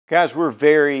Guys, we're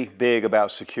very big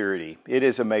about security. It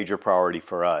is a major priority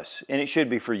for us, and it should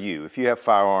be for you. If you have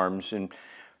firearms and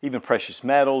even precious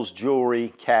metals,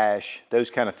 jewelry, cash,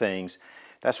 those kind of things,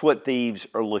 that's what thieves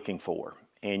are looking for,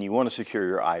 and you want to secure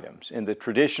your items. And the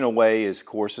traditional way is, of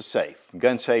course, a safe.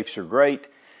 Gun safes are great,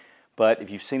 but if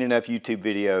you've seen enough YouTube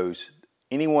videos,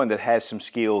 anyone that has some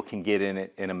skill can get in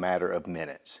it in a matter of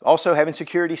minutes. Also, having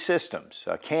security systems,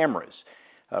 cameras,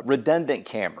 redundant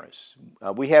cameras.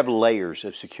 We have layers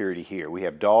of security here. We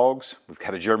have dogs. We've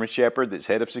got a German Shepherd that's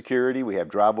head of security. We have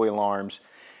driveway alarms.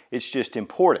 It's just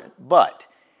important. But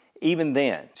even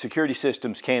then, security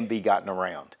systems can be gotten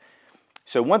around.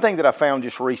 So one thing that I found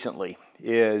just recently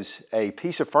is a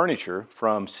piece of furniture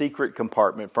from Secret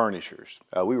Compartment Furnitures.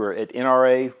 We were at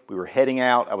NRA. We were heading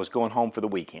out. I was going home for the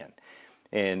weekend.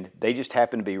 And they just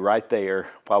happened to be right there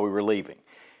while we were leaving.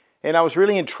 And I was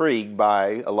really intrigued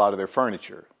by a lot of their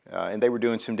furniture. And they were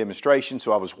doing some demonstrations,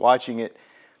 so I was watching it.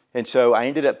 And so I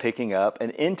ended up picking up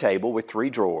an end table with 3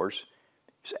 drawers.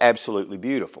 It's absolutely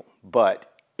beautiful. But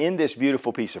in this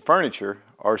beautiful piece of furniture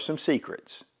are some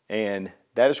secrets. And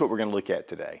that is what we're going to look at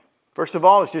today. First of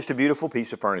all, it's just a beautiful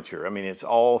piece of furniture. I mean, it's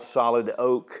all solid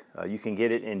oak. You can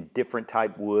get it in different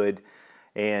type wood.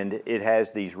 And it has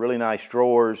these really nice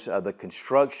drawers. The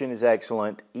construction is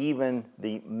excellent. Even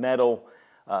the metal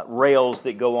rails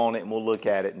that go on it, and we'll look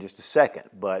at it in just a second.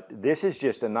 But this is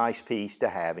just a nice piece to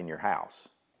have in your house.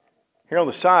 Here on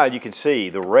the side, you can see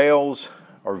the rails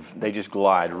they just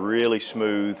glide really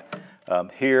smooth.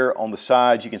 Here on the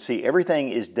sides, you can see everything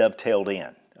is dovetailed in.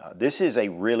 This is a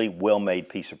really well-made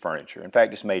piece of furniture. In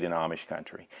fact, it's made in Amish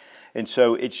country. And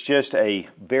so it's just a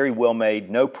very well-made,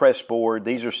 no press board.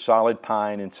 These are solid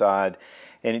pine inside,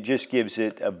 and it just gives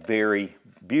it a very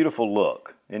beautiful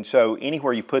look. And so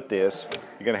anywhere you put this,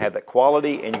 you're going to have that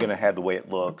quality and you're going to have the way it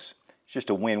looks. It's just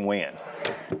a win-win.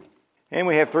 And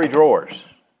we have 3 drawers.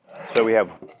 So we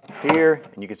have here,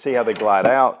 and you can see how they glide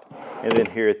out, and then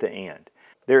here at the end.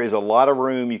 There is a lot of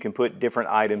room. You can put different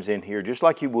items in here just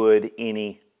like you would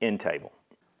any end table.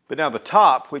 But now the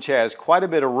top, which has quite a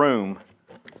bit of room,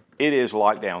 it is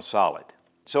locked down solid.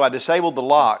 So I disabled the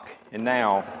lock, and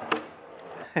now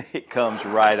it comes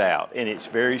right out, and it's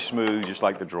very smooth just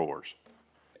like the drawers.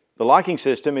 The locking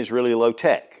system is really low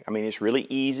tech. I mean, it's really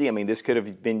easy. I mean, this could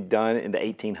have been done in the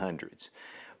 1800s.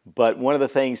 But one of the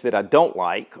things that I don't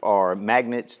like are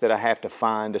magnets that I have to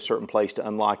find a certain place to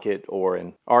unlock it, or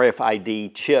an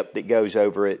RFID chip that goes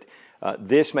over it.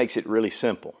 This makes it really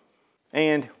simple.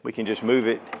 And we can just move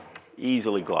it,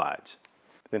 easily glides.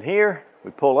 Then here, we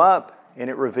pull up, and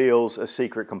it reveals a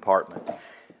secret compartment.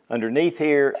 Underneath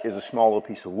here is a small little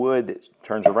piece of wood that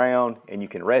turns around, and you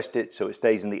can rest it so it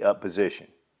stays in the up position.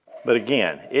 But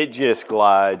again, it just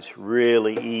glides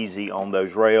really easy on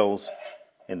those rails,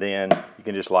 and then you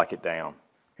can just lock it down.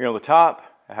 Here on the top,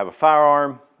 I have a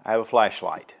firearm, I have a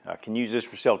flashlight. I can use this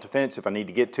for self-defense if I need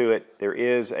to get to it. There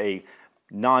is a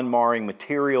non-marring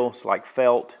material, it's like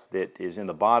felt, that is in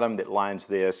the bottom that lines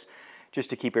this, just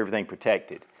to keep everything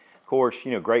protected. Of course,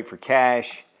 you know, great for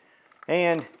cash,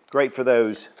 and great for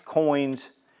those coins,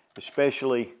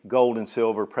 especially gold and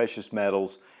silver, precious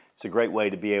metals. It's a great way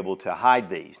to be able to hide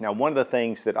these. Now, one of the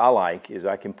things that I like is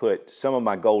I can put some of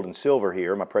my gold and silver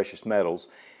here, my precious metals,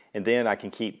 and then I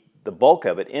can keep the bulk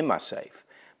of it in my safe.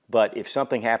 But if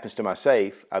something happens to my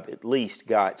safe, I've at least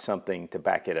got something to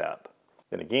back it up.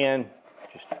 Then again,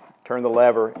 just turn the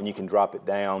lever and you can drop it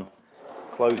down,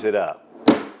 close it up.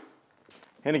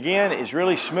 And again, it's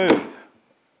really smooth.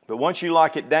 But once you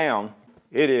lock it down,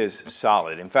 it is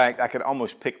solid. In fact, I could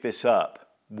almost pick this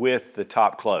up with the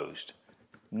top closed.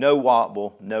 No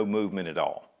wobble, no movement at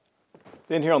all.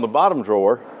 Then here on the bottom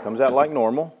drawer, comes out like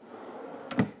normal.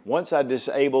 Once I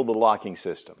disable the locking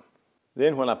system,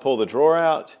 then when I pull the drawer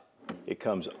out, it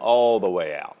comes all the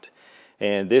way out.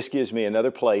 And this gives me another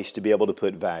place to be able to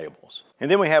put valuables. And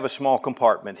then we have a small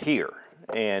compartment here.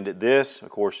 And this, of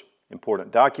course,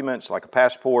 important documents like a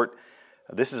passport.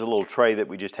 This is a little tray that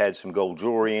we just had some gold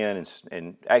jewelry in,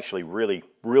 and actually really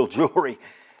real jewelry.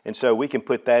 And so we can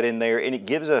put that in there, and it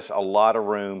gives us a lot of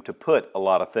room to put a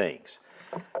lot of things.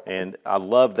 And I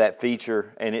love that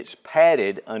feature, and it's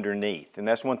padded underneath. And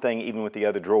that's one thing even with the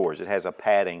other drawers. It has a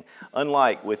padding,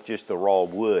 unlike with just the raw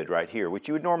wood right here, which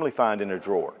you would normally find in a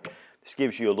drawer. This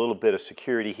gives you a little bit of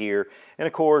security here. And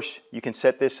of course, you can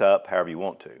set this up however you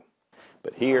want to.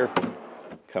 But here,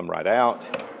 come right out.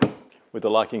 With the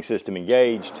locking system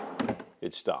engaged,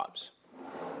 it stops.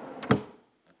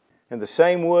 And the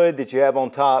same wood that you have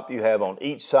on top, you have on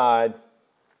each side.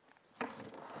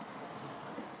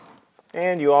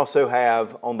 And you also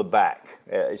have on the back.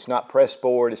 It's not pressed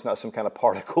board, it's not some kind of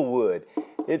particle wood.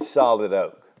 It's solid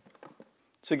oak.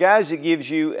 So guys, it gives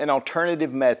you an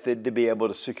alternative method to be able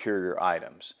to secure your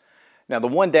items. Now the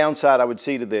one downside I would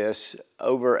see to this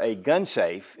over a gun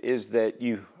safe is that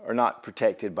you are not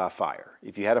protected by fire.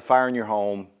 If you had a fire in your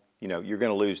home, you're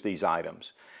going to lose these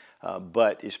items.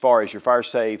 But as far as your fire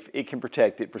safe, it can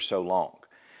protect it for so long.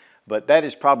 But that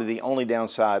is probably the only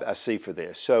downside I see for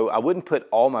this. So I wouldn't put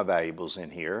all my valuables in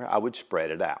here. I would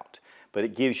spread it out. But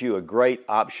it gives you a great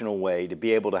optional way to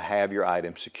be able to have your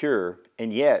items secure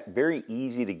and yet very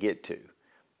easy to get to,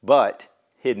 but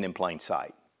hidden in plain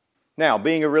sight. Now,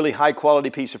 being a really high quality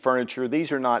piece of furniture,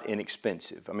 these are not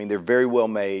inexpensive. I mean, they're very well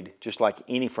made, just like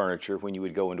any furniture when you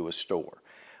would go into a store.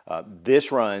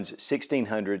 This runs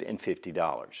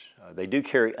 $1,650. They do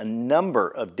carry a number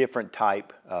of different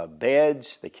type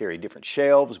beds. They carry different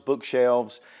shelves,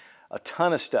 bookshelves, a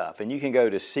ton of stuff. And you can go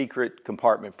to Secret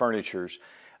Compartment Furnitures.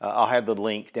 I'll have the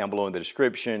link down below in the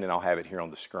description, and I'll have it here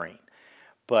on the screen.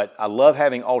 But I love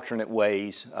having alternate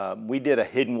ways. We did a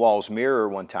hidden walls mirror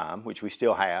one time, which we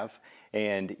still have.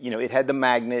 And it had the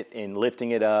magnet and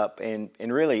lifting it up, and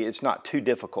really it's not too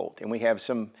difficult. And we have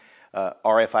some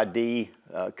RFID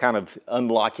kind of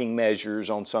unlocking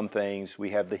measures on some things. We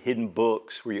have the hidden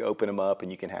books where you open them up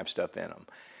and you can have stuff in them.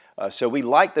 So we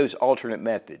like those alternate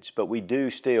methods, but we do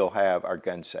still have our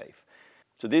gun safe.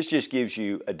 So this just gives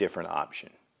you a different option.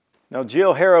 Now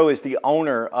Jill Harrow is the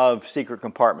owner of Secret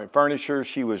Compartment Furniture.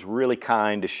 She was really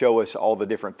kind to show us all the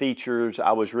different features.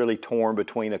 I was really torn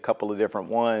between a couple of different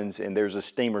ones, and there's a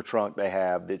steamer trunk they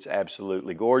have that's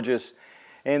absolutely gorgeous,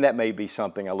 and that may be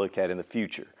something I look at in the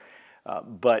future.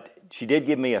 But she did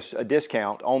give me a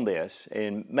discount on this,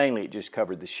 and mainly it just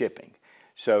covered the shipping.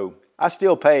 So I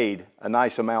still paid a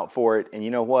nice amount for it, and you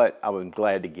know what? I was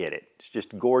glad to get it. It's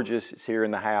just gorgeous. It's here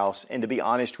in the house, and to be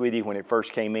honest with you, when it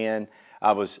first came in,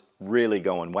 I was really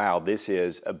going, wow, this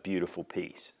is a beautiful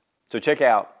piece. So check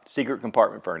out Secret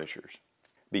Compartment Furnitures.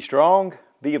 Be strong,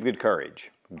 be of good courage.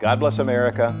 God bless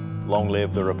America. Long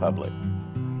live the Republic.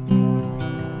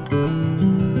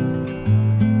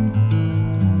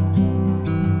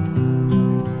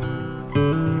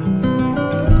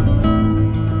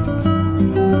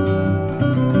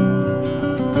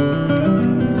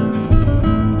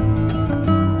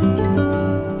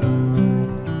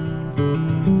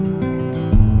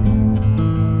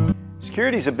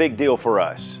 Security is a big deal for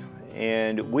us,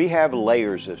 and we have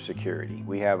layers of security.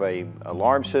 We have an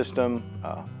alarm system.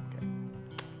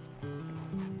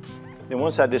 Then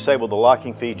once I disable the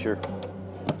locking feature,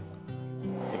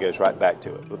 it goes right back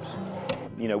to it. Oops.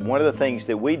 One of the things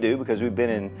that we do, because we've been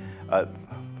in,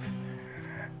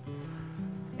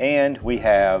 and we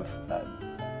have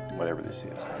whatever this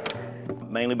is,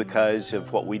 mainly because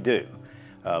of what we do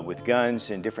with guns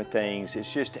and different things.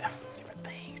 It's just